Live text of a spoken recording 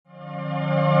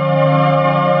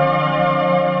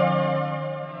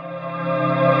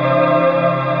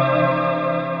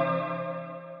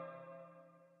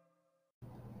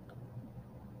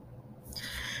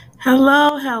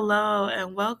hello,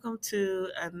 and welcome to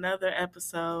another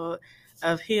episode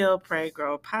of Heal, Pray,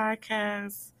 Grow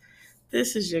podcast.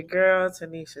 This is your girl,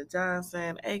 Tanisha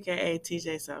Johnson, aka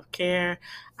TJ Self Care.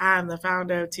 I'm the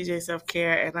founder of TJ Self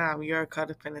Care, and I'm your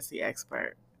codependency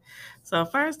expert. So,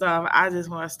 first off, I just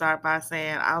want to start by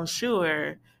saying I'm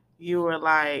sure you were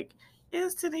like,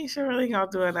 is Tanisha really going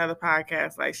to do another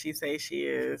podcast like she says she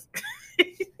is?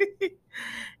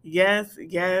 Yes,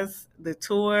 the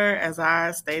tour, as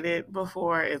I stated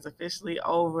before, is officially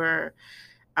over.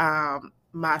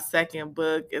 My second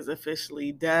book is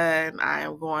officially done. I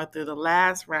am going through the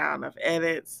last round of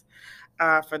edits.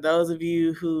 For those of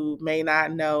you who may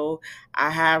not know, I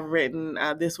have written,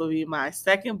 this will be my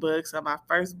second book. So, my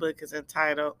first book is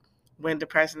entitled When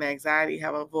Depression and Anxiety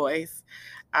Have a Voice,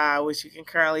 which you can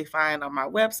currently find on my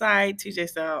website,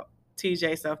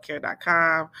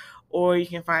 tjselfcare.com, or you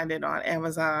can find it on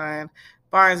Amazon,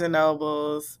 Barnes and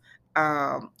Nobles,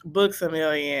 Books a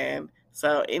Million.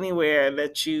 So, anywhere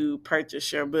that you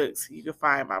purchase your books, you can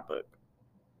find my book.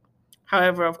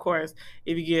 However, of course,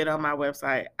 if you get it on my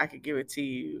website, I could give it to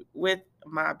you with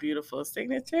my beautiful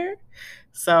signature.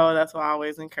 So that's why I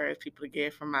always encourage people to get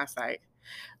it from my site.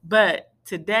 But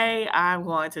today I'm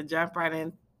going to jump right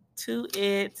into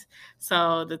it.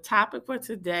 So the topic for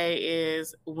today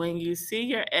is when you see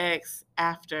your ex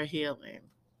after healing.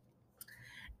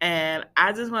 And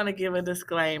I just want to give a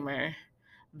disclaimer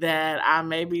that I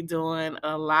may be doing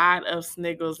a lot of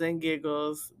sniggles and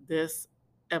giggles this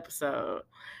episode.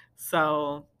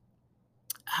 So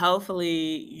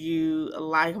hopefully you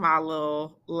like my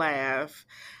little laugh.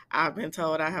 I've been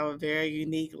told I have a very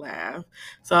unique laugh.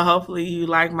 So hopefully you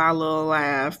like my little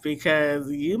laugh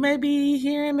because you may be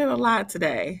hearing it a lot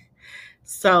today.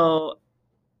 So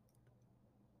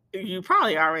you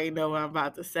probably already know what I'm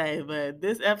about to say, but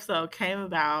this episode came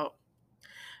about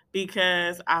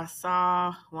because I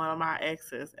saw one of my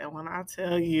exes. And when I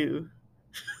tell you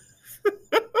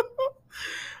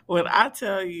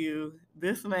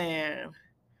this man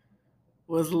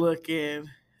was looking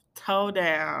toe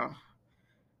down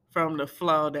from the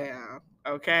flow down,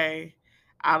 okay?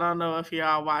 I don't know if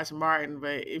y'all watched Martin,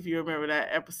 but if you remember that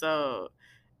episode,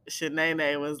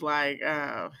 Shanae was like,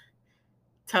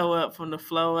 toe up from the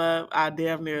flow up. I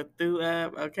damn near threw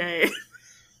up, okay?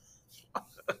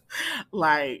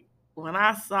 Like, when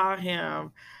I saw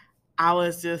him, I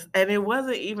was just, and it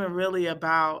wasn't even really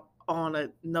about on a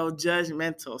no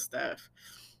judgmental stuff.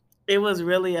 It was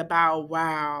really about,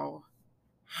 wow,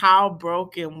 how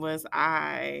broken was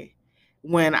I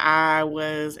when I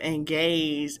was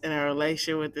engaged in a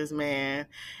relationship with this man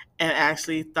and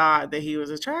actually thought that he was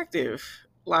attractive?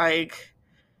 Like,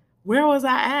 where was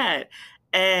I at?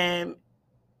 And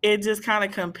it just kind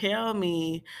of compelled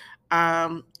me.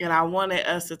 And I wanted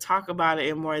us to talk about it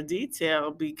in more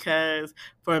detail because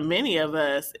for many of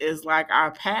us, it's like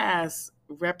our past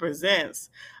represents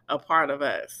a part of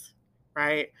us,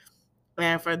 right?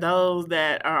 And for those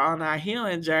that are on our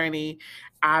healing journey,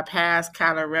 our past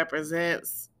kind of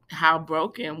represents how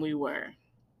broken we were,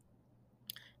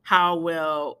 how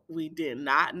well we did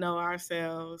not know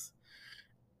ourselves,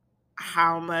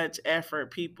 how much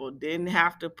effort people didn't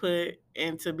have to put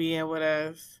into being with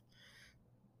us,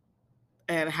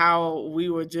 and how we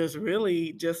were just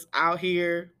really just out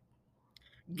here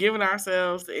giving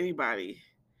ourselves to anybody.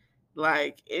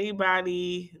 Like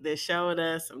anybody that showed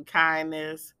us some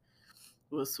kindness,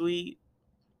 was sweet,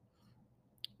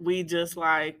 we just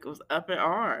like was up in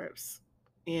arms.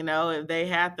 You know, if they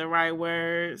had the right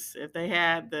words, if they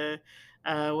had the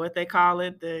what they call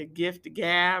it, the gift of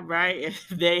gab, right? If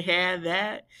they had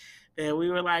that, then we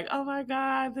were like, oh my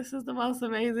God, this is the most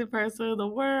amazing person in the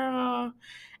world.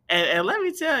 And let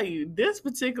me tell you, this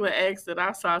particular ex that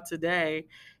I saw today,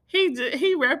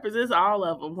 he represents all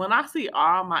of them. When I see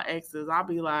all my exes, I'll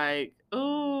be like,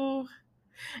 ooh.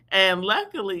 And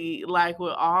luckily, like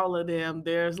with all of them,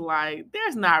 there's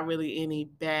not really any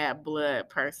bad blood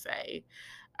per se.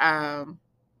 Um,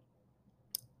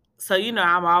 so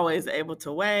I'm always able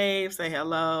to wave, say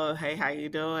hello, hey, how you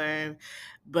doing?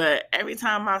 But every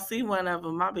time I see one of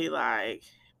them, I'll be like,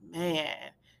 man,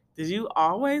 did you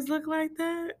always look like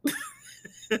that?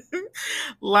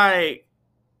 Like,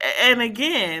 and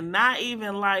again, not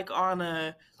even like on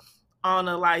a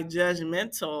like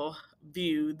judgmental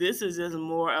view. This is just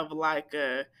more of like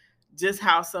a just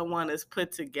how someone is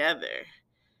put together.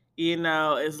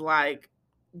 It's like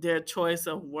their choice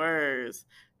of words,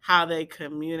 how they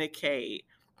communicate,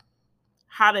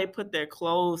 how they put their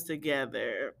clothes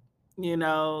together.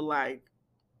 Like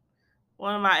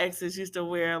one of my exes used to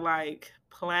wear like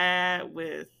plaid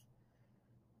with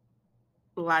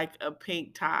like a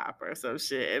pink top or some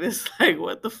shit. And it's like,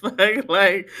 what the fuck?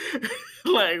 Like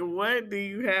what do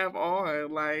you have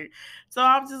on? Like, so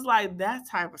I'm just like that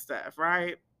type of stuff,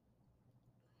 right?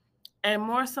 And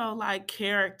more so like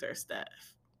character stuff,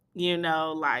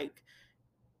 like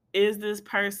is this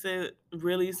person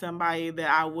really somebody that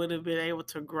I would have been able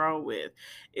to grow with?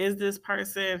 Is this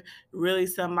person really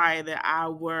somebody that I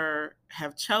were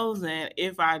have chosen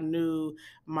if I knew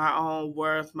my own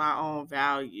worth, my own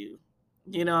value?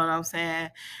 You know what I'm saying?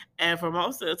 And for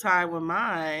most of the time with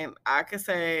mine, I could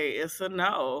say it's a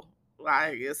no.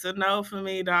 Like it's a no for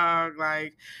me, dog.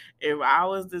 Like if I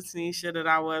was the Tanisha that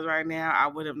I was right now, I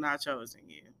would have not chosen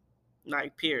you.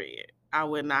 Like period. I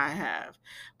would not have.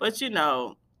 But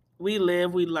we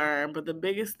live, we learn. But the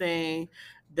biggest thing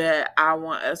that I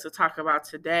want us to talk about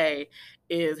today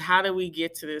is how do we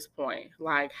get to this point?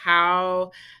 Like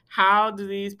how do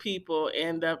these people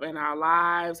end up in our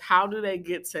lives? How do they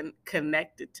get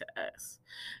connected to us?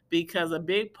 Because a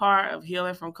big part of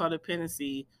healing from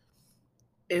codependency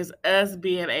is us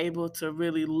being able to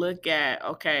really look at,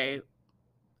 okay,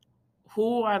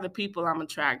 who are the people I'm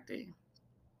attracting?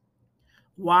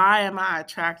 Why am I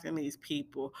attracting these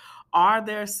people? Are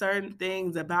there certain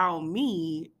things about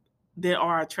me that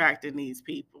are attracting these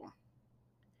people?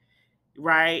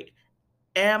 Right?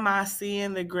 Am I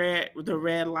seeing the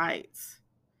red lights?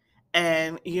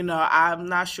 And I'm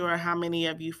not sure how many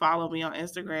of you follow me on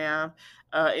Instagram.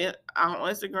 On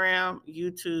Instagram,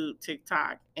 YouTube,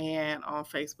 TikTok, and on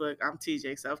Facebook, I'm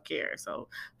TJ Self Care. So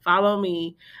follow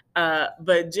me.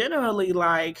 But generally,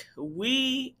 like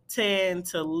we tend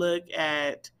to look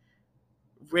at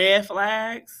red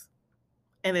flags.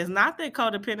 And it's not that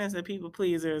codependents and people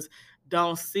pleasers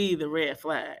don't see the red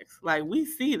flags. Like we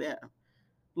see them.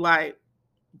 Like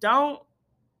don't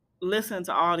listen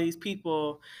to all these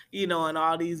people, and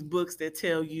all these books that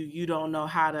tell you you don't know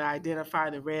how to identify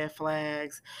the red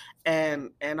flags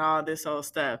and all this old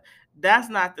stuff. That's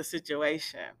not the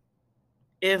situation.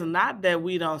 It's not that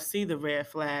we don't see the red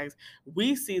flags.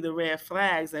 We see the red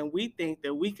flags and we think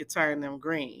that we could turn them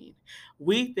green.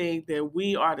 We think that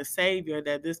we are the savior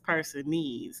that this person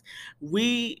needs.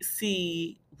 We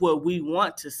see what we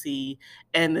want to see,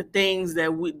 and the things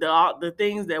that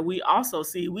we also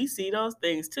see, we see those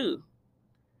things too.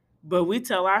 But we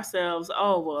tell ourselves,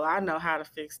 "Oh, well, I know how to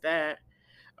fix that."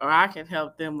 Or I can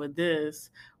help them with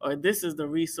this, or this is the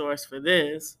resource for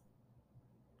this.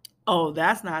 Oh,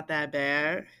 that's not that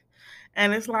bad.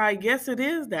 And it's like, yes, it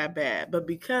is that bad. But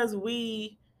because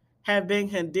we have been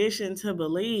conditioned to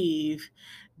believe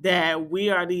that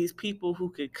we are these people who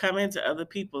could come into other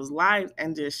people's lives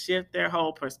and just shift their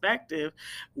whole perspective,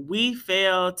 we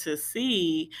fail to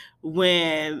see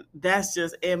when that's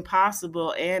just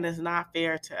impossible and it's not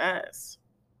fair to us.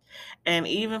 And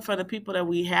even for the people that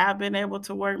we have been able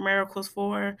to work miracles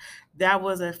for, that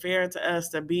wasn't fair to us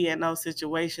to be in those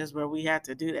situations where we had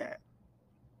to do that.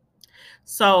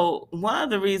 So, one of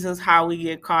the reasons how we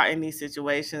get caught in these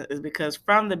situations is because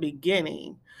from the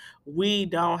beginning, we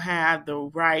don't have the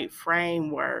right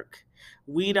framework.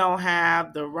 We don't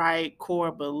have the right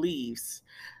core beliefs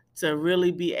to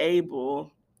really be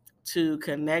able to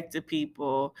connect to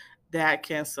people that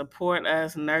can support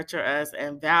us, nurture us,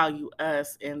 and value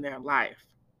us in their life.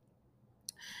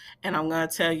 And I'm going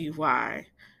to tell you why.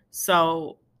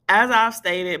 So, as I've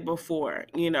stated before,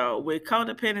 with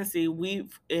codependency,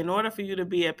 in order for you to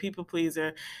be a people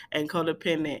pleaser and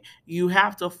codependent, you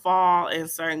have to fall in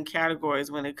certain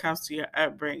categories when it comes to your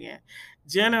upbringing.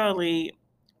 Generally,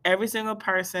 every single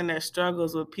person that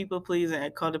struggles with people pleasing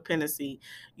and codependency,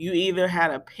 you either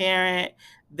had a parent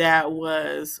that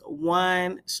was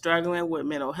one, struggling with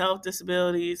mental health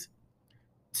disabilities,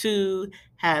 two,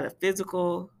 had a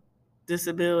physical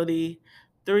disability,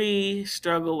 three,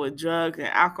 struggle with drug and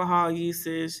alcohol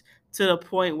usage to the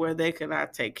point where they could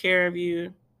not take care of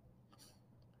you.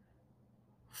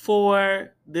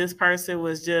 Four, this person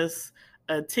was just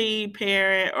a teen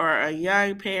parent or a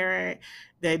young parent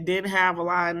that didn't have a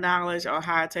lot of knowledge on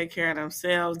how to take care of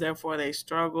themselves, therefore they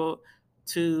struggled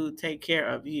to take care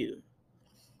of you.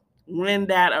 When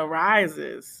that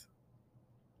arises,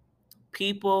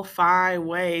 people find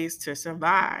ways to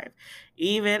survive.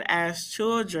 Even as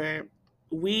children,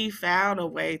 we found a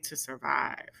way to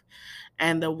survive.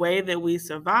 And the way that we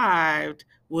survived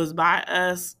was by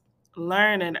us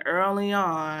learning early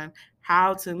on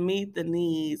how to meet the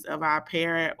needs of our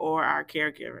parent or our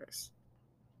caregivers.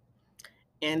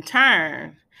 In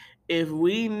turn, if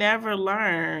we never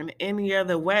learn any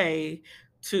other way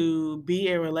to be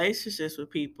in relationships with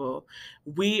people,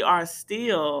 we are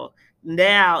still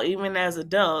now, even as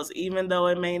adults, even though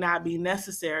it may not be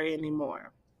necessary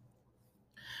anymore,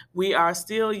 We are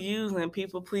still using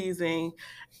people pleasing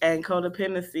and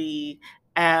codependency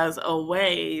as a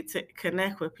way to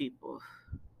connect with people.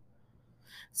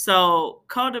 So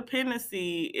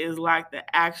codependency is like the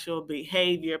actual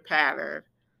behavior pattern.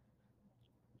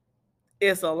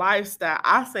 It's a lifestyle.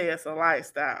 I say it's a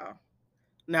lifestyle.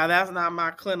 Now, that's not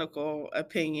my clinical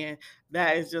opinion.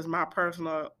 That is just my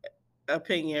personal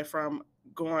opinion from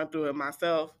going through it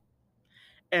myself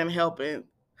and helping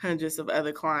hundreds of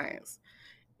other clients.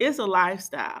 It's a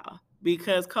lifestyle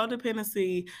because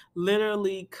codependency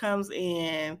literally comes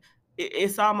in.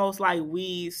 It's almost like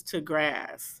weeds to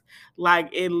grass. Like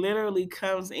it literally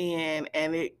comes in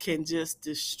and it can just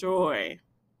destroy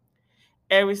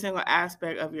every single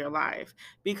aspect of your life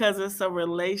because it's a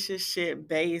relationship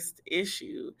based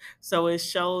issue. So it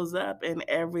shows up in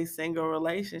every single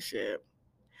relationship: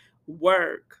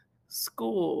 work,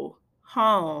 school,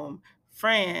 home,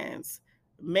 friends,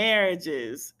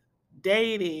 marriages,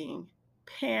 dating,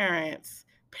 parents,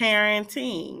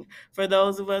 parenting, for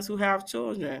those of us who have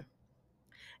children.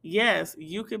 Yes,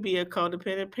 you could be a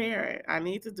codependent parent. I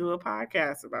need to do a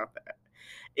podcast about that.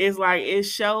 It's like it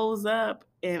shows up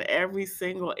in every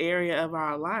single area of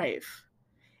our life.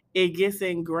 It gets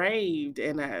engraved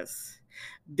in us.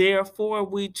 Therefore,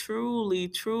 we truly,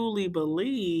 truly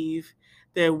believe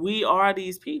that we are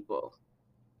these people.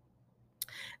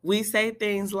 We say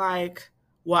things like,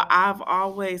 well, I've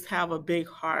always have a big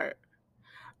heart,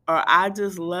 or I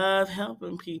just love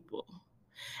helping people.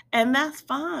 And that's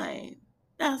fine.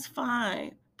 That's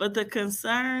fine. But the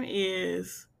concern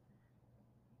is,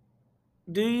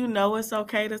 do you know it's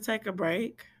okay to take a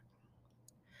break?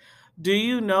 Do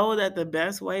you know that the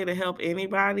best way to help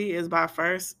anybody is by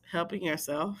first helping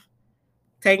yourself,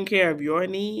 taking care of your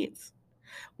needs?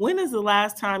 When is the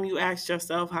last time you asked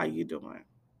yourself how you doing?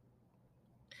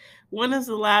 When is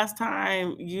the last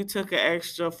time you took an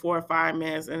extra 4 or 5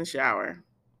 minutes in the shower?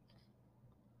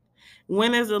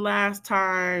 When is the last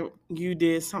time you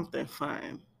did something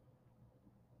fun?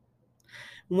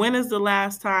 When is the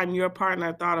last time your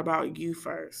partner thought about you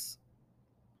first?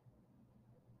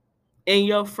 In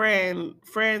your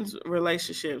friends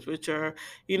relationships with your,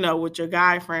 with your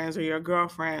guy friends or your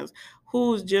girlfriends,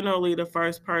 who's generally the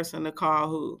first person to call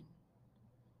who?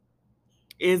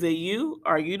 Is it you?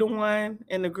 Are you the one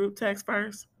in the group text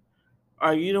first?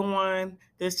 Are you the one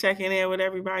that's checking in with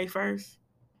everybody first?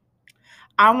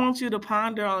 I want you to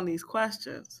ponder on these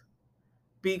questions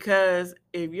because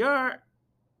if you're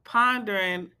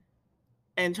pondering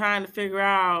and trying to figure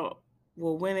out,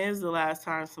 well, when is the last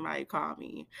time somebody called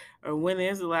me? Or when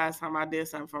is the last time I did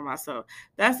something for myself?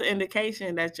 That's an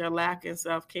indication that you're lacking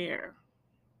self care.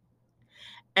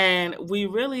 And we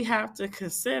really have to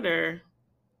consider,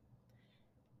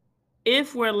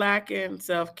 if we're lacking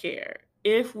self care,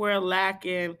 if we're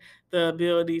lacking the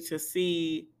ability to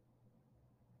see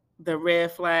the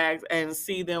red flags and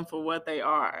see them for what they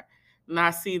are,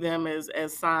 not see them as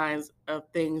signs of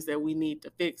things that we need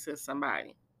to fix in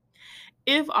somebody.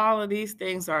 If all of these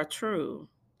things are true,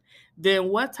 then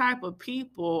what type of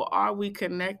people are we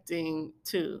connecting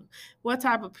to? What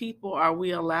type of people are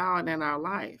we allowing in our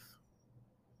life?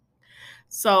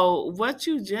 So, what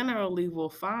you generally will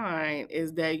find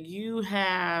is that you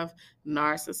have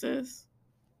narcissists,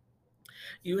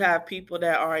 you have people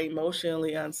that are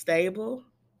emotionally unstable,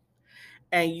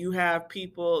 and you have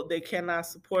people that cannot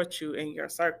support you in your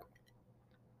circle.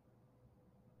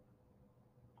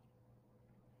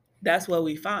 That's what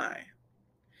we find.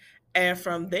 And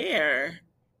from there,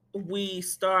 we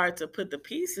start to put the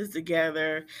pieces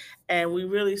together and we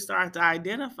really start to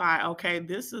identify, okay,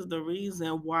 this is the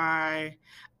reason why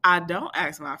I don't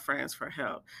ask my friends for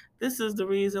help. This is the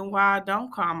reason why I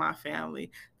don't call my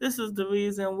family. This is the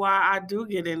reason why I do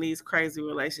get in these crazy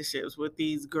relationships with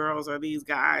these girls or these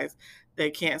guys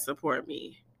that can't support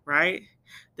me, right?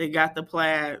 They got the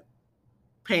plaid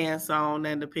pants on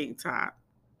and the pink top,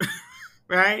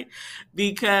 right?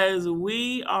 Because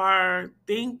we are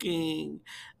thinking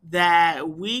that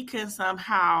we can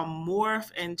somehow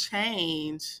morph and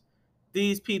change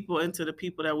these people into the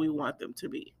people that we want them to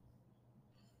be.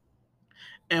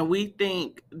 And we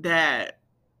think that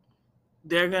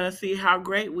they're going to see how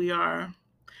great we are.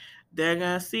 They're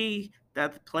going to see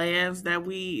that the plans that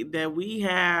we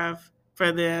have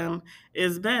for them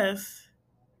is best.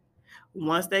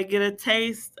 Once they get a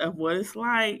taste of what it's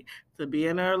like to be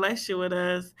in a relationship with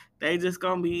us, they just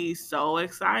gonna be so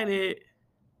excited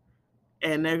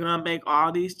and they're gonna make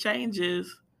all these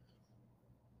changes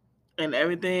and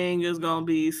everything is gonna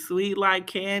be sweet like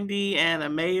candy and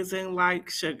amazing like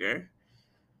sugar.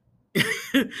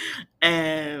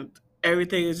 And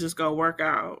everything is just gonna work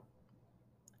out.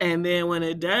 And then when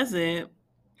it doesn't,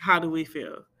 how do we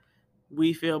feel?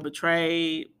 We feel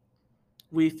betrayed.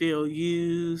 We feel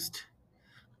used.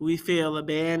 We feel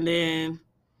abandoned.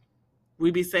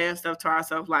 We be saying stuff to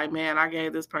ourselves like, man, I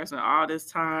gave this person all this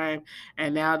time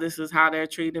and now this is how they're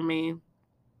treating me.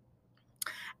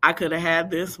 I could have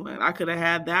had this one. I could have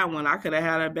had that one. I could have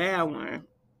had a bad one.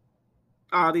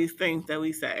 All these things that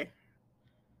we say.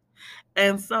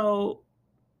 And so,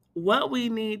 what we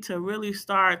need to really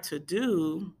start to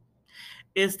do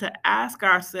is to ask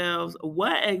ourselves,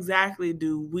 what exactly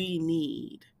do we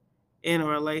need in a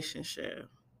relationship?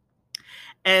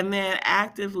 And then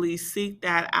actively seek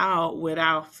that out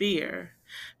without fear.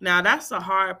 Now, that's the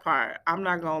hard part. I'm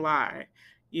not going to lie.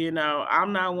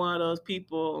 I'm not one of those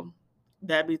people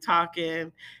that be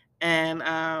talking and,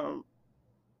 and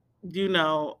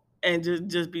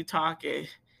just be talking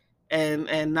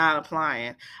and not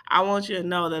applying. I want you to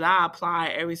know that I apply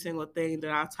every single thing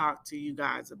that I talk to you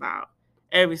guys about.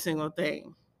 Every single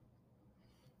thing.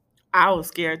 I was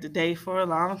scared to date for a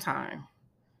long time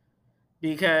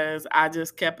because I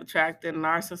just kept attracting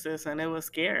narcissists and it was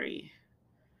scary.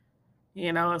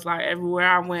 It's like everywhere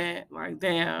I went, like,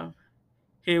 damn,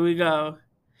 here we go.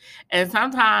 And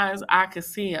sometimes I could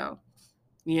see them,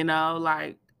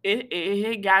 like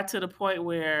it got to the point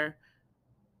where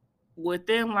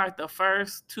within like the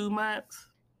first 2 months,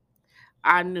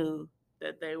 I knew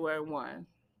that they were one.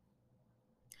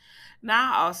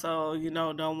 Now, I also,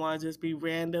 don't want to just be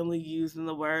randomly using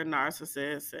the word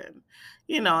narcissist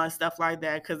and stuff like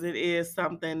that, because it is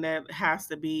something that has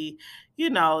to be,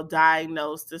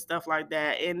 diagnosed and stuff like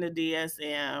that in the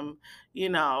DSM, you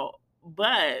know.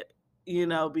 But,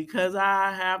 because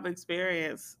I have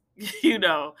experience,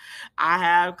 I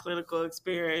have clinical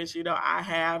experience, I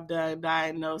have done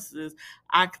diagnosis.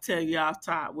 I can tell you off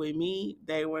top, with me,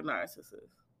 they were narcissists.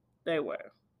 They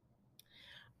were.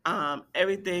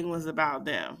 Everything was about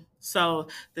them. So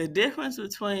the difference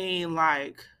between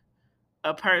like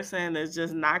a person that's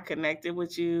just not connected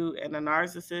with you and a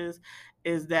narcissist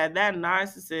is that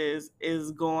narcissist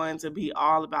is going to be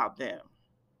all about them.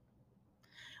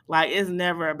 Like, it's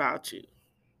never about you.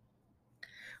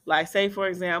 Like, say for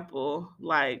example,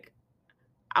 like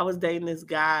I was dating this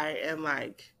guy and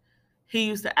like he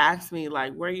used to ask me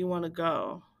like, where you want to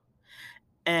go?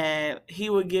 And he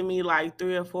would give me like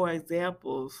 3 or 4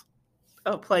 examples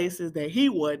of places that he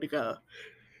wanted to go.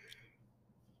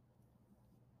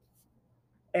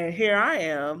 And here I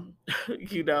am,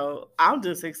 I'm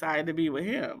just excited to be with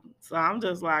him. So I'm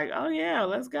just like, oh yeah,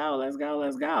 let's go, let's go,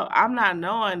 let's go. I'm not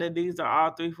knowing that these are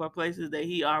all 3, 4 places that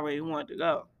he already wanted to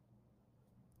go.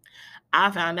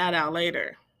 I found that out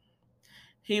later.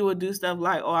 He would do stuff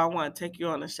like, oh, I want to take you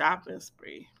on a shopping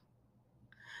spree.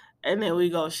 And then we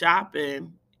go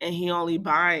shopping and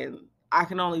I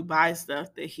can only buy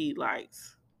stuff that he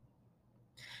likes.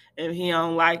 If he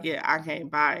don't like it, I can't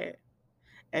buy it.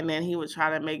 And then he would try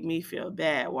to make me feel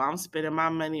bad. Well, I'm spending my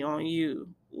money on you.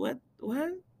 What?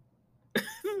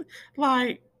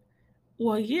 Like,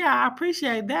 well, yeah, I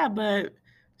appreciate that, but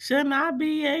shouldn't I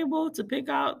be able to pick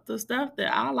out the stuff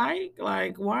that I like?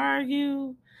 Like, why are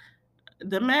you?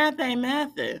 The math ain't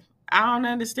mathing. I don't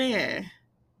understand.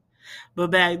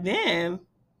 But back then,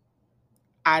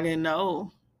 I didn't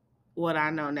know what I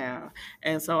know now.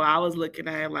 And so I was looking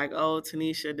at it like, oh,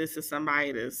 Tanisha, this is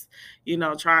somebody that's,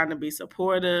 trying to be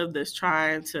supportive, that's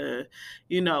trying to,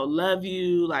 love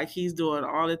you. Like, he's doing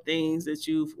all the things that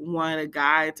you've wanted a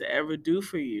guy to ever do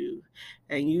for you.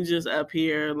 And you just up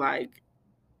here like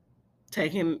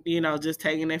just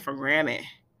taking it for granted.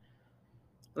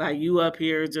 Like, you up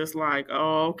here just like,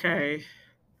 oh, okay.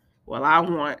 Well, I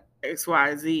want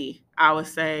XYZ. I would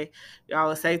say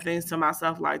things to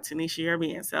myself like, Tanisha, you're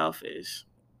being selfish.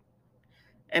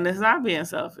 And it's not being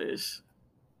selfish.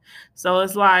 So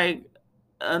it's like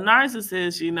a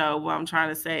narcissist, what I'm trying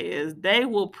to say is they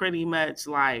will pretty much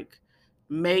like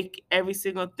make every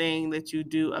single thing that you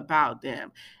do about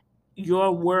them.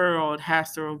 Your world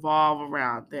has to revolve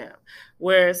around them.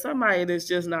 Whereas somebody that's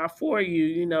just not for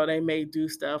you, they may do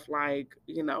stuff like,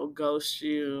 ghost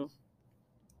you.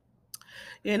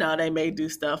 They may do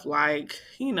stuff like,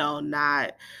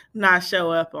 not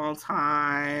show up on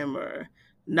time or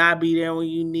not be there when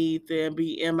you need them,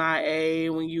 be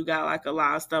MIA when you got like a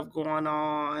lot of stuff going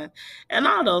on. And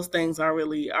all those things are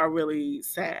really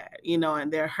sad,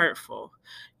 and they're hurtful,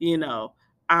 that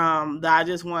I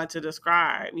just want to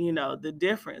describe, the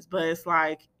difference. But it's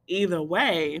like either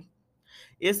way,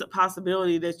 it's a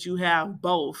possibility that you have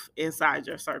both inside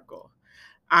your circle.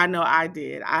 I know I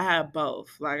did. I had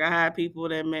both. Like, I had people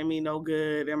that meant me no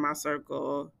good in my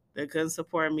circle, that couldn't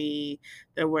support me,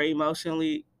 that were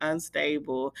emotionally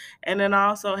unstable. And then I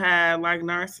also had like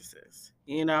narcissists,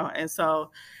 And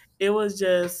so it was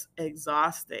just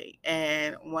exhausting.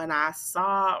 And when I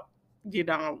saw,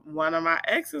 one of my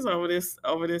exes over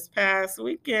this past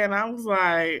weekend, I was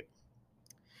like,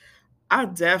 I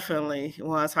definitely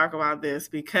want to talk about this,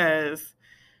 because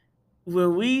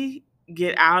when we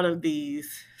get out of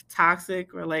these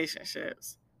toxic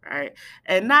relationships, right?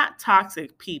 And not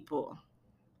toxic people.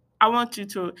 I want you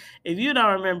to, if you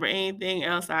don't remember anything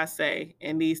else I say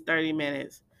in these 30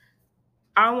 minutes,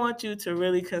 I want you to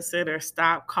really consider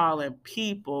stop calling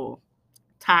people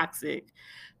toxic.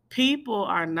 People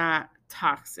are not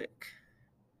toxic.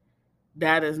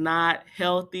 That is not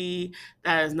healthy.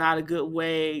 That is not a good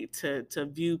way to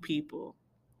view people.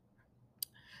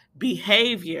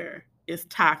 Behavior is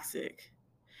toxic.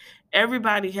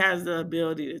 Everybody has the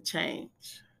ability to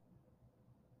change.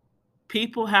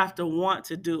 People have to want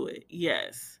to do it,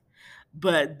 yes.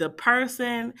 But the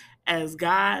person as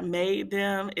God made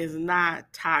them is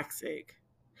not toxic.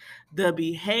 The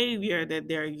behavior that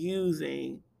they're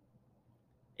using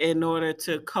in order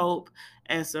to cope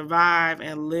and survive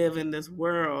and live in this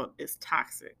world is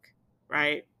toxic,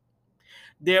 right?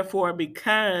 Therefore,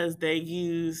 because they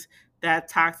use that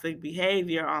toxic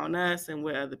behavior on us and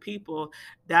with other people,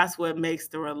 that's what makes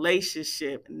the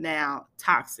relationship now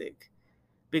toxic.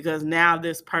 Because now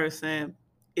this person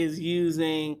is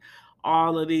using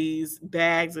all of these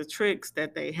bags of tricks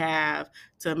that they have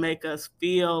to make us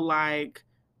feel like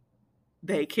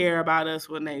they care about us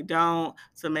when they don't,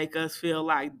 to make us feel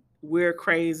like we're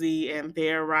crazy and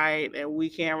they're right and we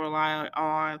can't rely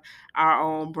on our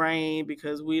own brain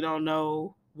because we don't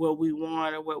know what we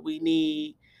want or what we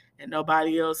need, and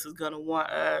nobody else is going to want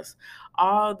us.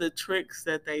 All the tricks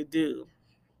that they do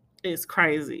is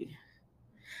crazy.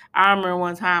 I remember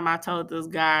one time I told this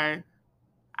guy,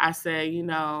 I said,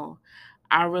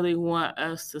 I really want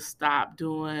us to stop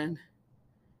doing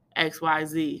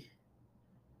XYZ.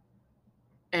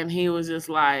 And he was just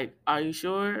like, Are you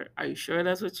sure? Are you sure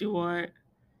that's what you want?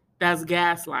 That's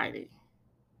gaslighting.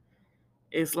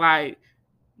 It's like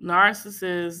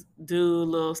narcissists do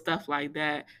little stuff like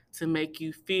that to make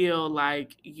you feel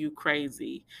like you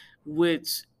crazy,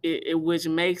 which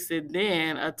makes it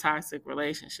then a toxic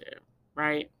relationship,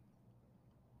 right?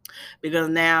 Because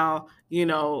now,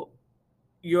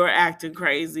 you're acting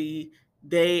crazy,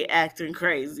 they acting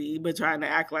crazy, but trying to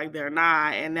act like they're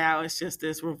not. And now it's just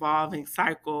this revolving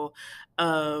cycle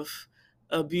of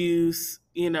abuse,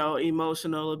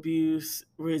 emotional abuse,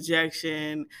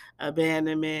 rejection,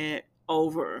 abandonment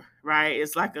over, right?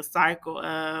 It's like a cycle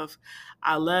of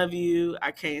I love you,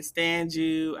 I can't stand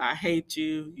you, I hate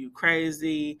you, you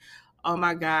crazy. Oh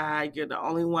my God, you're the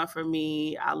only one for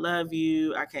me. I love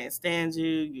you. I can't stand you.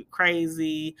 You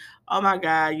crazy. Oh my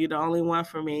God, you're the only one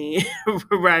for me.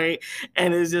 Right?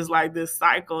 And it's just like this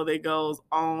cycle that goes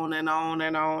on and on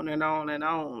and on and on and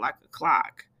on like a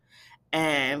clock.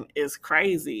 And it's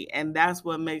crazy. And that's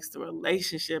what makes the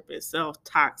relationship itself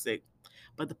toxic.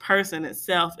 But the person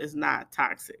itself is not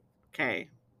toxic. Okay.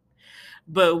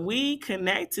 But we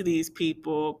connect to these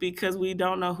people because we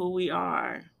don't know who we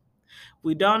are.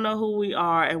 We don't know who we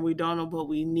are and we don't know what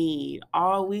we need.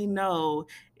 All we know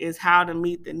is how to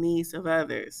meet the needs of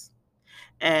others.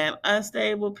 And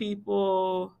unstable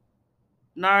people,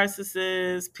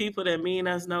 narcissists, people that mean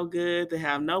us no good, that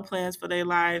have no plans for their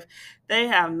life, they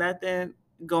have nothing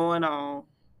going on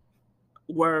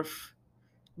worth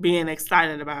being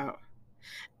excited about.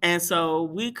 And so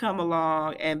we come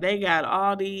along and they got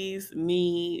all these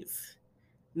needs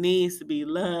to be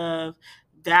loved,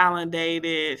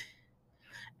 validated,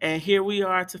 and here we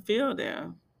are to fill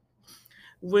them.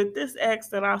 With this ex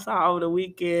that I saw over the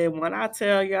weekend, when I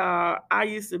tell y'all, I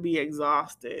used to be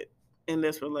exhausted in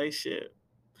this relationship.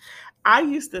 I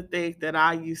used to think that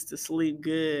I used to sleep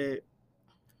good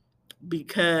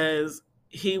because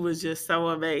he was just so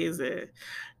amazing.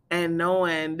 And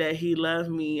knowing that he loved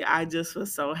me, I just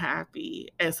was so happy.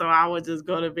 And so I would just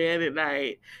go to bed at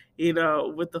night,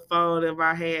 with the phone in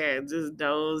my hand, just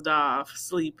dozed off,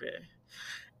 sleeping.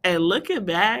 And looking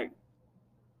back,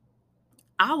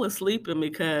 I was sleeping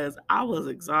because I was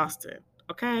exhausted.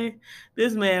 Okay.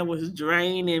 This man was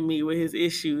draining me with his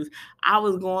issues. I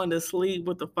was going to sleep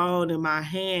with the phone in my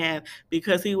hand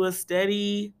because he was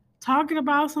steady talking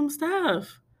about some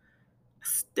stuff,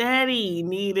 steady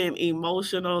needing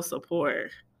emotional support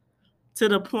to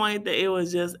the point that it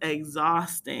was just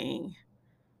exhausting.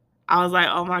 I was like,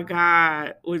 oh my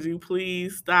God, would you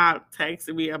please stop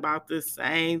texting me about this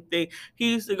same thing?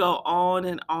 He used to go on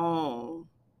and on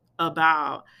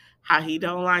about how he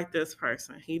don't like this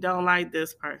person. He don't like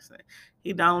this person.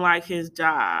 He don't like his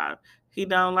job. He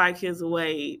don't like his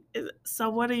weight. So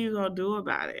what are you going to do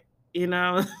about it? You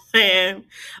know what I'm saying?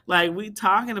 Like, we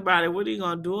talking about it. What are you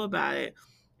going to do about it?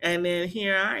 And then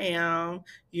here I am,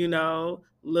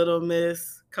 little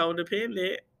Miss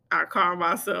Codependent, I call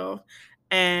myself.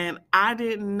 And I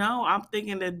didn't know. I'm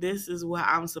thinking that this is what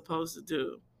I'm supposed to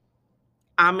do.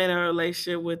 I'm in a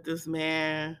relationship with this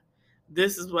man.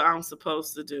 This is what I'm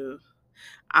supposed to do.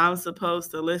 I'm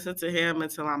supposed to listen to him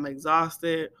until I'm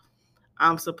exhausted.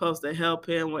 I'm supposed to help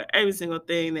him with every single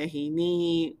thing that he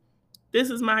needs. This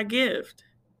is my gift.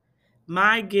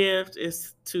 My gift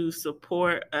is to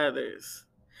support others.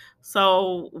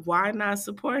 So why not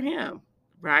support him?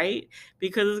 Right?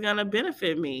 Because it's going to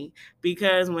benefit me.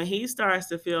 Because when he starts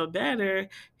to feel better,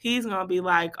 he's going to be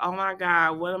like, oh my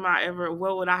God, what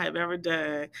would I have ever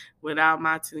done without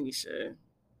my Tanisha?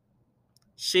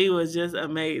 She was just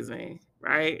amazing,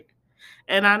 right?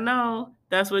 And I know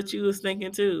that's what you was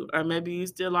thinking too, or maybe you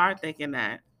still are thinking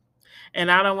that.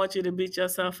 And I don't want you to beat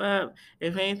yourself up.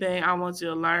 If anything, I want you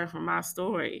to learn from my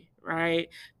story, right?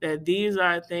 That these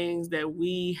are things that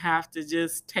we have to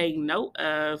just take note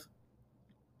of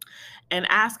and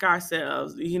ask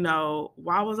ourselves,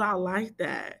 why was I like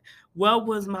that? What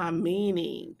was my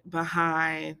meaning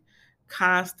behind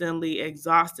constantly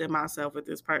exhausting myself with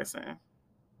this person?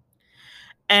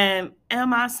 And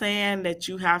am I saying that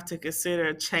you have to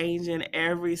consider changing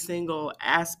every single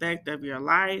aspect of your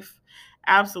life?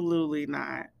 Absolutely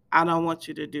not. I don't want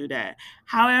you to do that.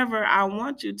 However, I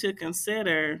want you to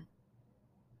consider,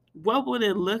 what would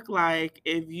it look like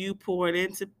if you poured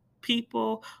into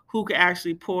people who could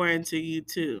actually pour into you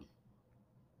too?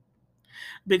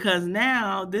 Because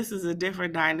now this is a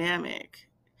different dynamic.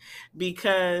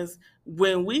 Because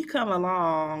when we come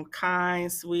along kind,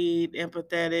 sweet,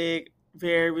 empathetic,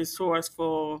 very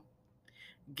resourceful,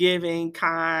 giving,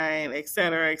 kind, et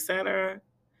cetera,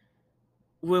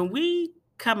 when we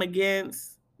come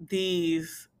against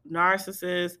these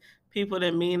narcissists, people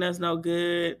that mean us no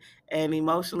good, and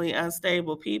emotionally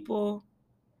unstable people,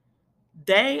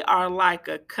 they are like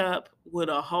a cup with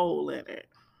a hole in it.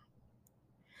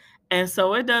 And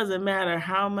so it doesn't matter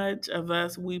how much of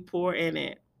us we pour in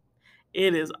it,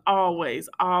 it is always,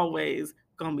 always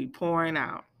going to be pouring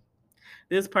out.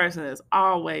 This person is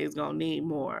always going to need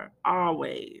more,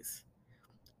 always.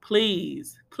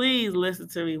 Please, please listen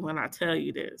to me when I tell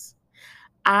you this.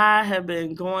 I have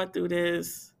been going through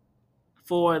this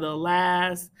for the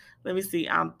last, let me see,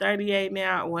 I'm 38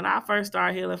 now. When I first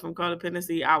started healing from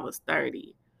codependency, I was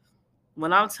 30.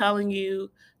 When I'm telling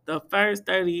you the first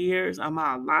 30 years of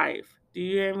my life, do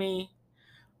you hear me?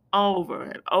 Over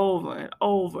and over and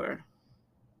over.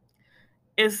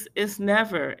 It's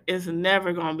never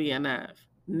gonna be enough.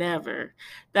 Never.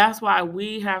 That's why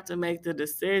we have to make the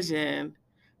decision,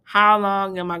 how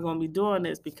long am I gonna be doing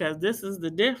this? Because this is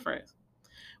the difference.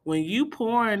 When you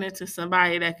pouring into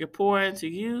somebody that can pour into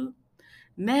you,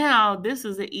 now this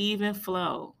is an even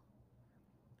flow.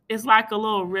 It's like a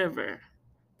little river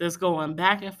that's going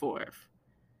back and forth,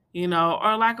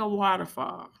 or like a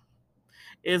waterfall.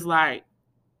 It's like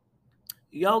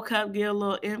your cup get a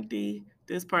little empty,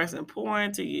 this person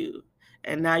pouring to you,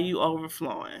 and now you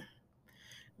overflowing.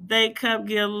 They cup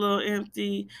get a little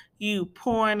empty, you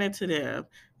pouring into them,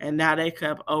 and now they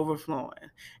cup overflowing.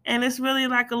 And it's really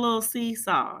like a little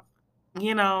seesaw,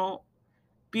 you know,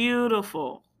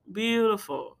 beautiful,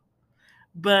 beautiful.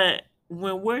 But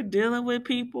when we're dealing with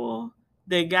people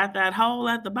that got that hole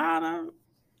at the bottom,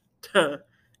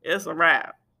 it's a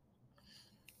wrap.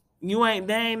 They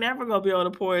ain't never gonna be able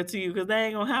to pour it to you because they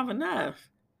ain't gonna have enough.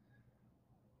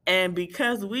 And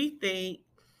because we think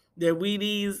that we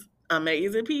these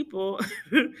amazing people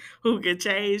who can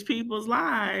change people's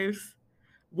lives,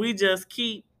 we just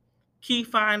keep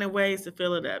finding ways to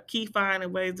fill it up, keep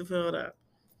finding ways to fill it up.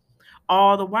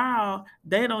 All the while,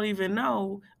 they don't even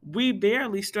know we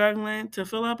barely struggling to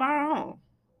fill up our own.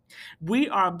 We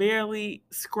are barely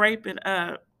scraping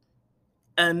up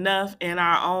enough in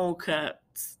our own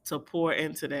cups to pour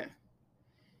into them.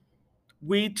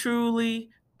 We truly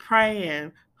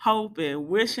praying, hoping,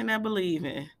 wishing, and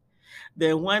believing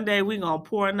that one day we're going to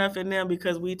pour enough in them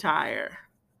because we tired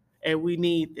and we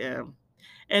need them.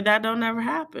 And that don't never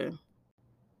happen.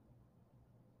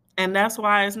 And that's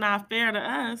why it's not fair to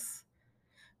us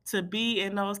to be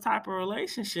in those type of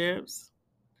relationships,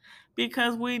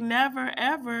 because we never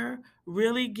ever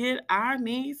really get our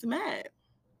needs met.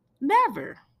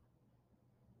 Never.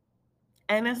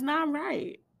 And it's not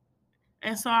right.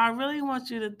 And so I really want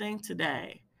you to think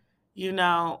today, you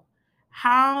know,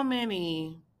 how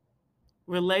many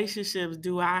relationships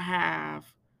do I have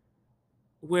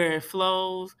where it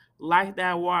flows like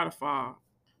that waterfall?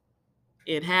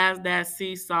 It has that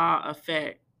seesaw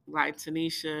effect, like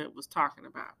Tanisha was talking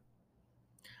about.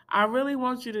 I really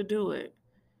want you to do it.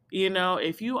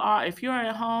 If you're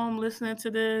at home listening to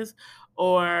this,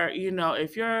 or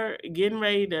if you're getting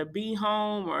ready to be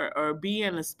home, or be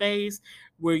in a space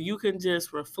where you can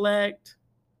just reflect,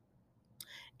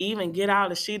 even get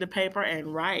out a sheet of paper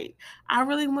and write. I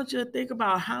really want you to think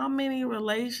about how many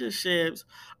relationships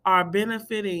are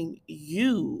benefiting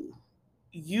you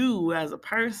as a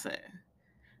person,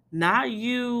 not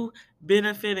you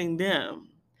benefiting them.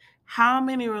 How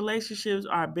many relationships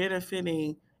are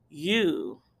benefiting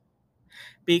you?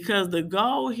 Because the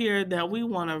goal here that we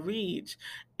want to reach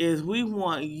is we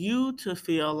want you to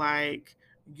feel like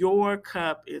your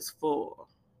cup is full.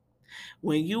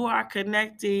 When you are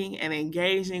connecting and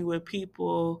engaging with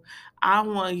people, I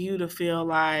want you to feel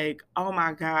like, oh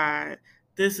my God,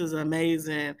 this is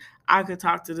amazing. I could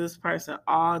talk to this person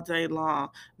all day long.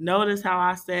 Notice how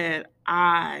I said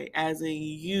I, as in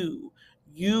you.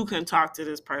 You can talk to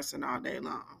this person all day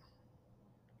long.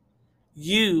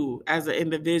 You, as an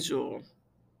individual,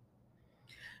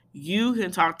 you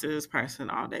can talk to this person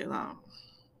all day long.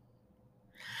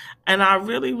 And I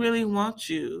really, really want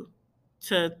you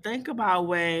to think about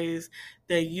ways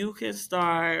that you can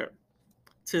start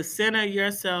to center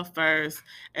yourself first,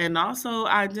 and also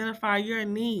identify your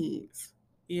needs,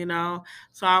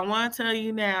 So I want to tell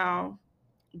you now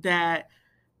that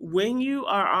when you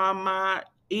are on my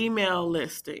email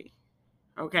listing,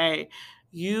 okay,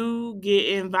 you get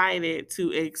invited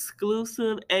to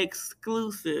exclusive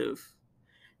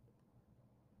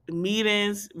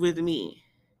meetings with me.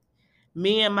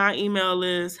 Me and my email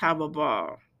list have a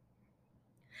ball.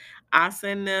 I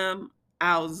send them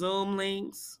out Zoom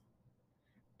links,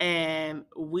 and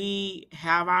we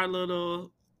have our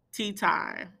little tea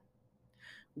time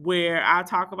where I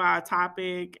talk about a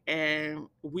topic and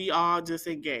we all just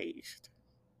engaged.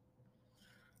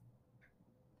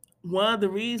 One of the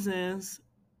reasons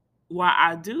why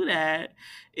I do that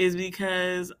is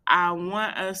because I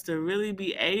want us to really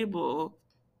be able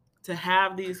to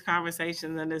have these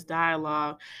conversations and this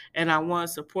dialogue, and I want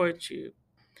to support you.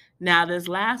 Now, this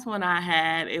last one I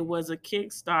had, it was a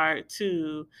kickstart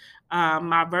to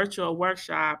my virtual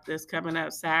workshop that's coming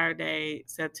up Saturday,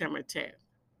 September 10th.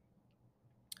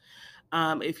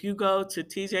 If you go to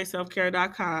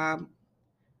tjselfcare.com,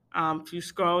 if you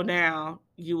scroll down,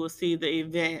 you will see the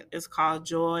event. It's called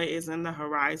Joy is in the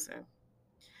Horizon.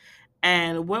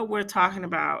 And what we're talking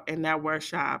about in that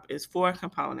workshop is 4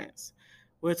 components.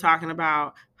 We're talking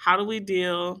about how do we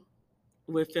deal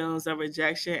with feelings of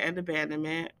rejection and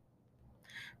abandonment?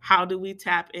 How do we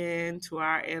tap into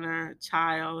our inner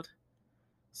child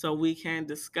so we can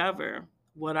discover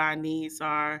what our needs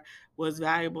are, what's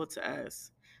valuable to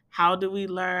us? How do we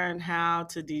learn how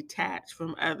to detach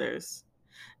from others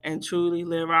and truly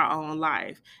live our own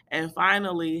life? And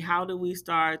finally, how do we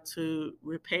start to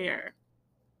repair?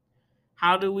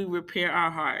 How do we repair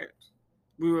our heart?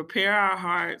 We repair our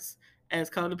hearts as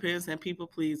codependents and people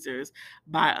pleasers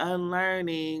by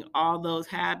unlearning all those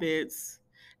habits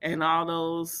and all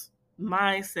those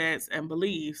mindsets and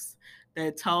beliefs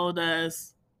that told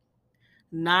us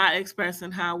not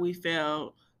expressing how we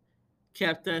felt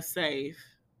kept us safe.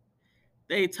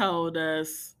 They told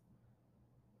us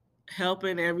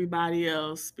helping everybody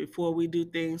else before we do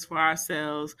things for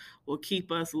ourselves will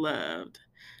keep us loved.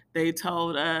 They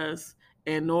told us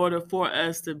in order for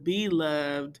us to be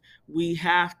loved, we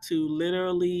have to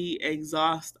literally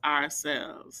exhaust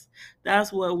ourselves.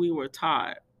 That's what we were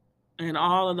taught. And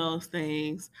all of those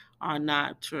things are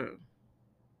not true.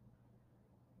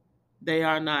 They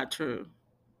are not true.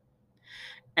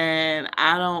 And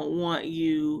I don't want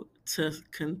you to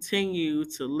continue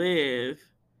to live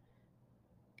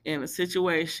in a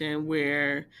situation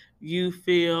where you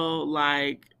feel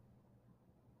like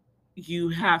you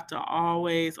have to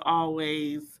always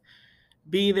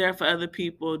be there for other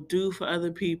people, do for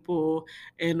other people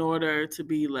in order to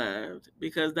be loved,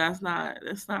 because that's not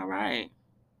right.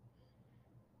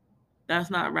 That's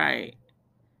not right.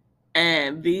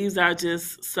 And these are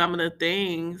just some of the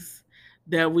things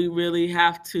that we really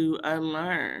have to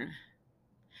unlearn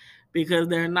because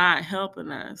they're not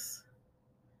helping us.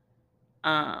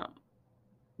 Um,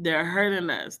 they're hurting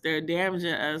us. They're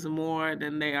damaging us more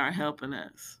than they are helping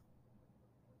us.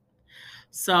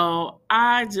 So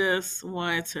I just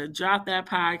wanted to drop that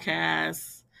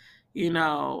podcast,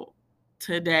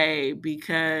 today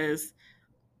because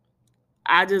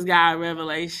I just got a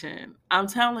revelation. I'm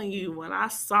telling you, when I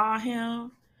saw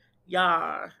him,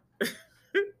 y'all,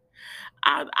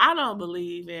 I don't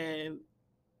believe in,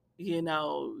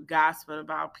 gossiping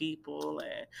about people.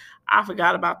 And I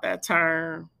forgot about that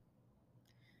term.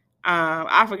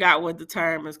 I forgot what the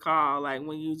term is called, like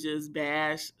when you just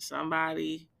bash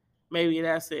somebody. Maybe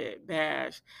that's it.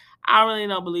 Bash. I really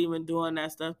don't believe in doing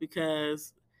that stuff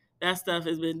because that stuff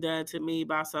has been done to me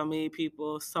by so many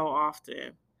people so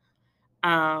often.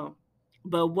 Um,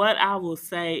 but what I will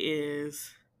say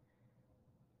is,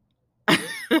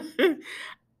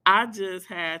 I just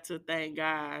had to thank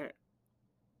God.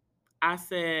 I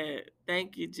said,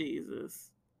 "Thank you,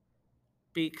 Jesus,"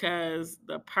 because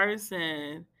the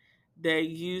person that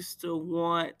used to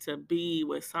want to be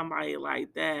with somebody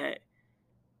like that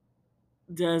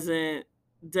doesn't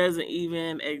doesn't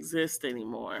even exist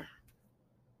anymore.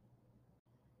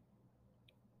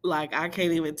 Like, I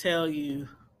can't even tell you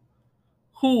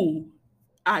who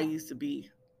I used to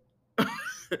be.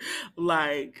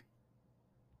 Like,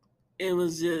 it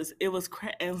was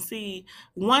and see,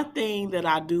 one thing that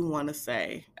I do want to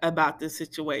say about this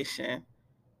situation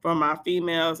for my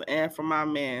females and for my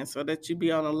men, so that you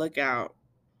be on the lookout.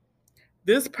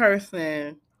 This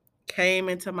person came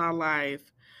into my life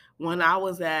when I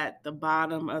was at the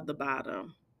bottom of the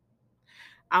bottom.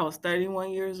 I was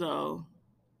 31 years old,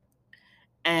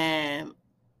 and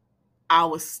I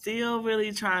was still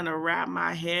really trying to wrap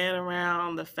my head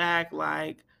around the fact,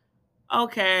 like,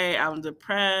 okay, I'm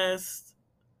depressed.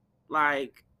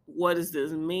 Like, what does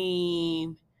this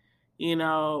mean? You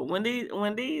know, when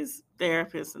these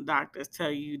therapists and doctors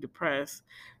tell you depressed,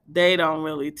 they don't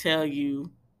really tell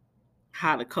you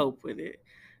how to cope with it.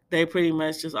 They pretty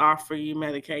much just offer you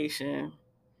medication.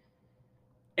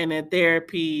 And in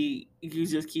therapy, you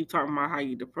just keep talking about how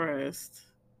you're depressed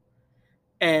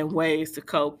and ways to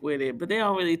cope with it. But they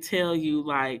don't really tell you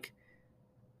like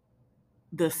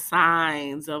the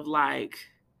signs of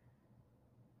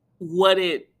what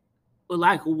it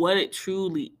what it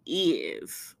truly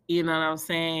is. You know what I'm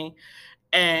saying?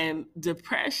 And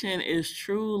depression is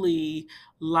truly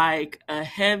like a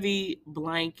heavy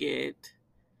blanket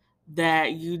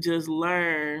that you just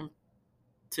learn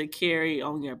to carry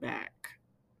on your back.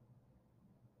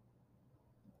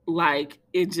 Like,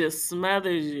 it just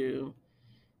smothers you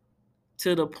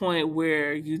to the point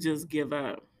where you just give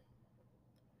up.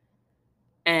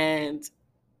 And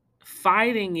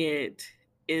fighting it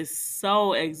is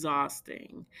so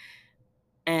exhausting.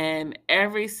 And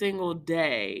every single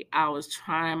day, I was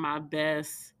trying my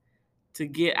best to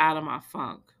get out of my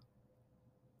funk.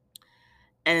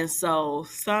 And so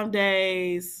some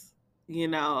days,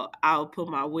 I'll put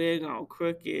my wig on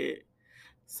crooked.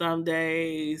 Some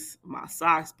days my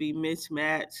socks be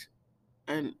mismatched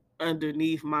and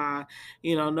underneath my,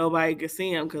 nobody could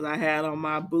see them because I had on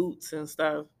my boots and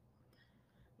stuff.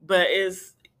 But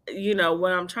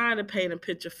what I'm trying to paint a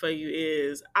picture for you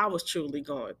is I was truly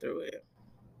going through it.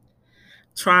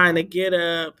 Trying to get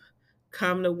up,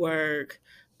 come to work,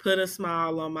 put a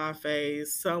smile on my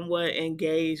face, somewhat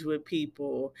engage with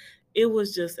people. It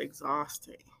was just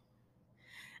exhausting.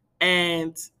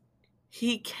 And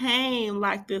he came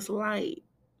like this light.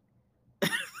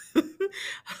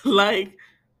 Like,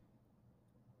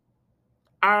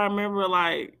 I remember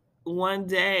like one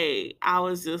day I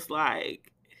was just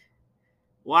like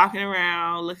walking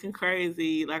around looking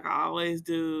crazy like I always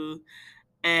do.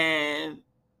 And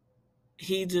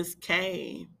he just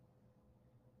came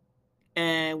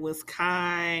and was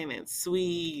kind and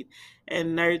sweet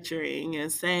and nurturing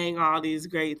and saying all these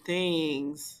great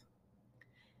things.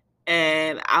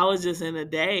 And I was just in a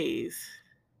daze.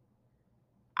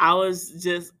 I was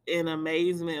just in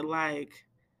amazement, like,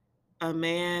 a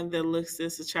man that looks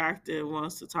this attractive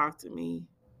wants to talk to me.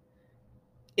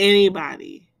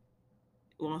 Anybody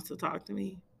wants to talk to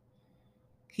me.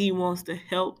 He wants to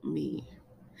help me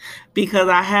because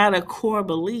I had a core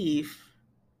belief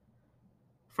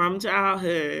from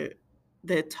childhood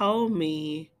that told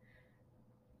me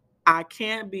I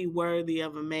can't be worthy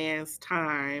of a man's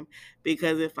time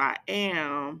because if I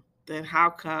am, then how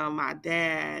come my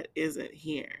dad isn't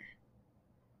here?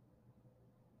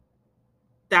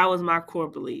 That was my core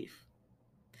belief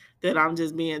that I'm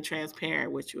just being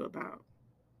transparent with you about.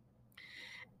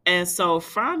 And so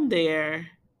from there,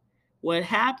 what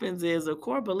happens is a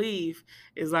core belief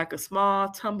is like a small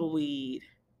tumbleweed.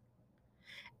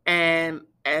 And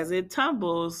as it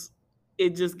tumbles,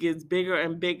 it just gets bigger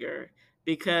and bigger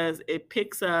because it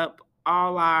picks up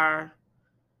all our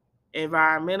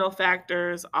environmental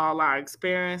factors, all our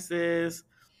experiences,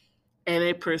 and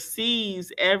it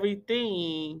perceives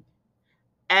everything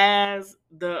as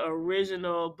the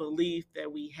original belief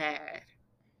that we had.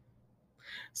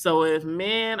 So if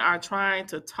men are trying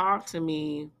to talk to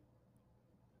me,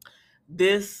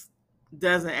 this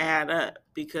doesn't add up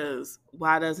because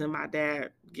why doesn't my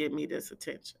dad give me this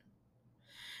attention?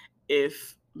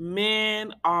 If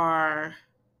men are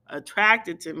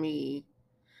attracted to me,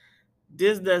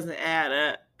 this doesn't add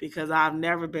up because I've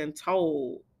never been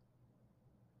told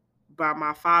by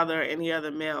my father or any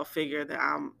other male figure that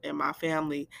I'm in my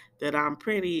family that I'm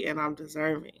pretty and I'm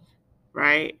deserving,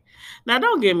 right? Now,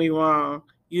 don't get me wrong,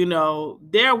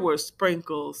 there were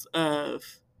sprinkles of,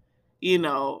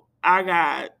 I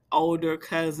got older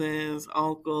cousins,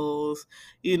 uncles,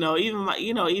 even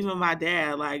my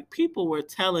dad, like people were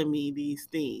telling me these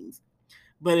things,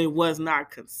 but it was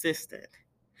not consistent.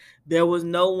 There was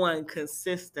no one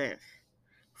consistent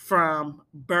from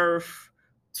birth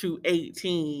to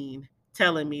 18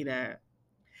 telling me that.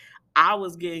 I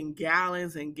was getting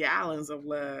gallons and gallons of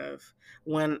love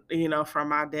from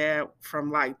my dad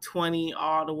from like 20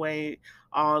 all the way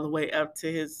up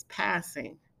to his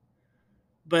passing.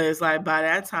 But it's like by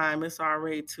that time it's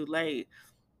already too late.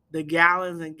 The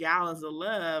gallons and gallons of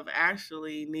love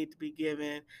actually need to be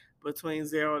given between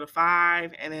 0 to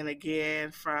 5, and then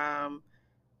again from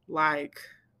like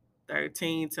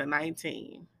 13 to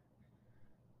 19.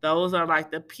 Those are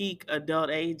like the peak adult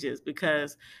ages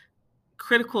because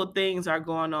critical things are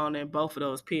going on in both of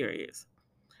those periods.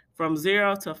 From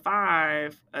 0 to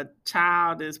 5, a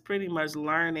child is pretty much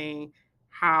learning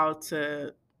how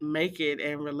to make it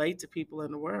and relate to people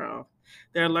in the world.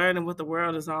 They're learning what the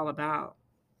world is all about.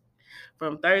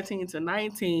 From 13 to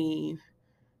 19,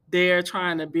 they're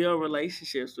trying to build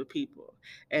relationships with people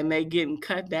and they getting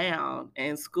cut down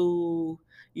in school.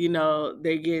 They're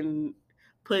getting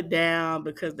put down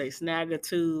because they snag a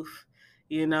tooth.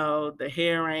 The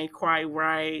hair ain't quite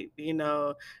right.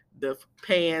 The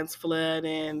pants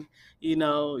flooding.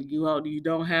 You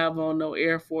don't have on no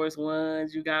Air Force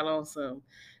Ones. You got on some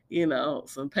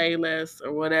Payless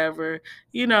or whatever.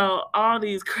 All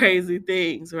these crazy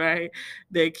things, right?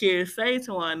 That kids say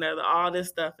to one another. All this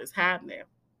stuff is happening.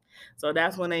 So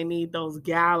that's when they need those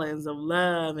gallons of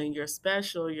love, and you're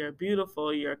special, you're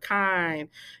beautiful, you're kind,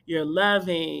 you're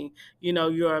loving,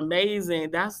 you're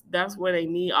amazing. That's where they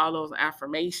need all those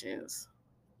affirmations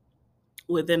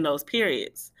within those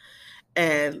periods.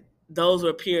 And those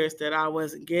were periods that I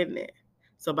wasn't getting it.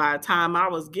 So by the time I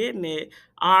was getting it,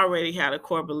 I already had a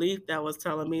core belief that was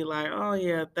telling me like, oh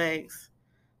yeah, thanks.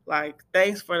 Like,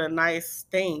 thanks for the nice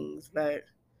things, but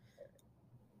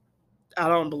I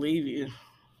don't believe you.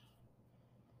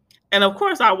 And of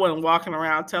course, I wasn't walking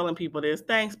around telling people this,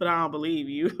 thanks, but I don't believe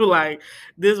you. Like,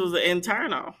 this was an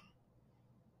internal.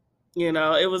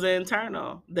 It was an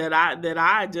internal that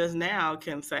I just now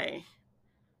can say.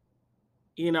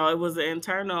 It was an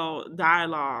internal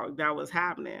dialogue that was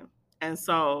happening. And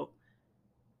so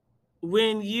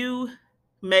when you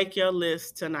make your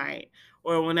list tonight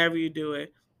or whenever you do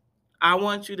it, I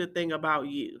want you to think about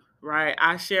you, right?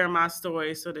 I share my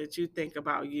story so that you think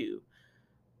about you.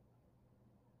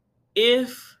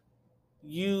 If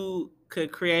you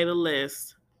could create a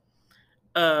list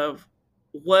of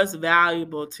what's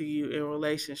valuable to you in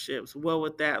relationships, what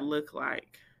would that look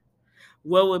like?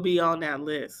 What would be on that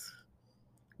list?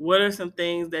 What are some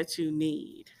things that you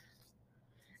need?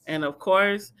 And of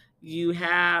course, you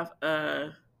have a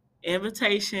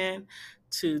invitation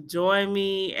to join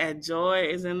me at Joy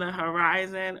is in the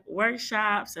Horizon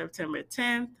workshop, September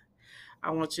 10th. I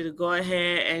want you to go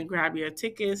ahead and grab your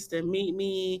tickets to meet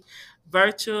me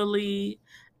virtually,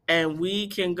 and we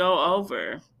can go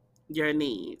over your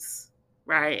needs,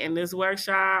 right? In this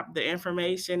workshop, the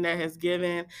information that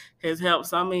has helped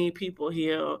so many people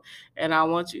heal, and I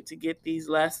want you to get these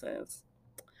lessons.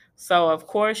 So, of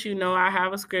course, I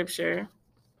have a scripture.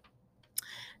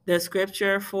 The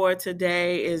scripture for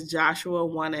today is Joshua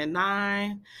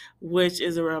 1:9, which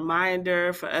is a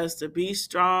reminder for us to be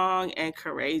strong and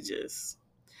courageous.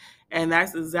 And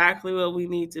that's exactly what we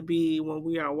need to be when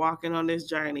we are walking on this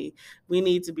journey. We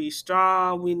need to be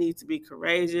strong. We need to be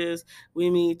courageous. We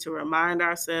need to remind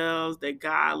ourselves that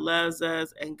God loves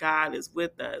us and God is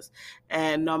with us.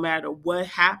 And no matter what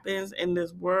happens in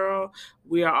this world,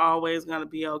 we are always going to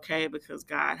be okay because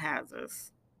God has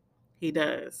us. He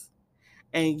does.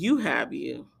 And you have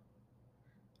you.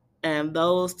 And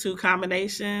those two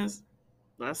combinations,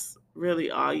 that's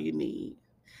really all you need.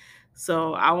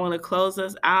 So I want to close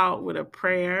us out with a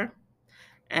prayer.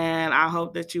 And I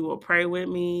hope that you will pray with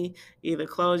me. Either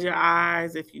close your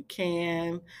eyes if you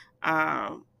can,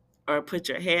 or put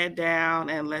your head down,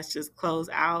 and let's just close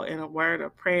out in a word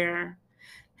of prayer.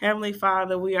 Heavenly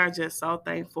Father, we are just so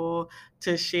thankful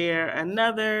to share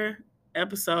another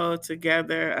episode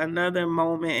together, another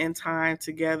moment in time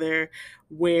together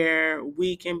where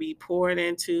we can be poured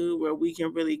into, where we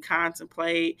can really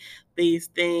contemplate these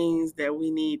things that we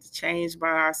need to change by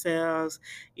ourselves.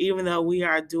 Even though we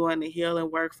are doing the healing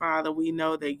work, Father, we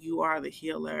know that you are the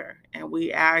healer. And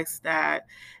we ask that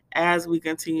as we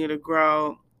continue to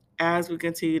grow, as we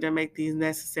continue to make these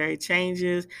necessary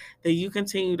changes, that you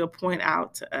continue to point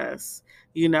out to us,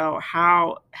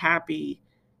 how happy,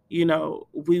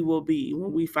 we will be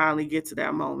when we finally get to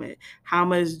that moment, how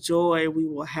much joy we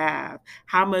will have,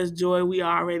 how much joy we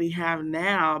already have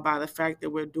now by the fact that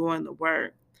we're doing the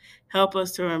work. Help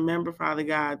us to remember, Father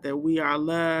God, that we are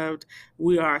loved,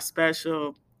 we are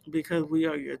special because we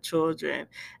are your children,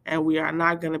 and we are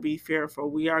not going to be fearful.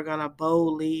 We are going to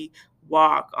boldly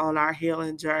walk on our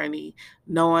healing journey,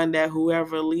 knowing that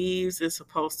whoever leaves is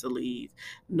supposed to leave,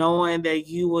 knowing that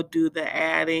you will do the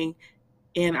adding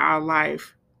in our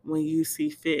life when you see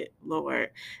fit, Lord,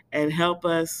 and help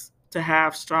us to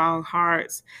have strong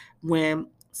hearts when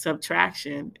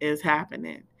subtraction is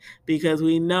happening, because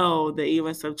we know that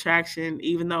even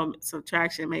though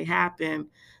subtraction may happen,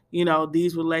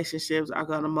 these relationships are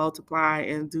going to multiply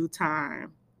in due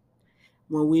time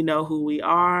when we know who we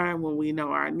are, when we know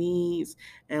our needs,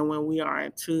 and when we are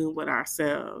in tune with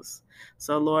ourselves.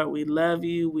 So, Lord, we love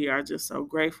you. We are just so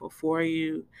grateful for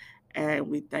you, and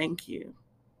we thank you.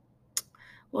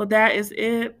 Well, that is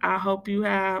it. I hope you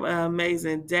have an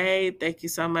amazing day. Thank you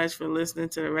so much for listening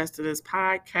to the rest of this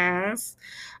podcast,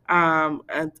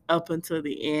 and up until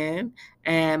the end.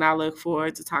 And I look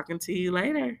forward to talking to you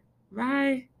later.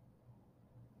 Bye.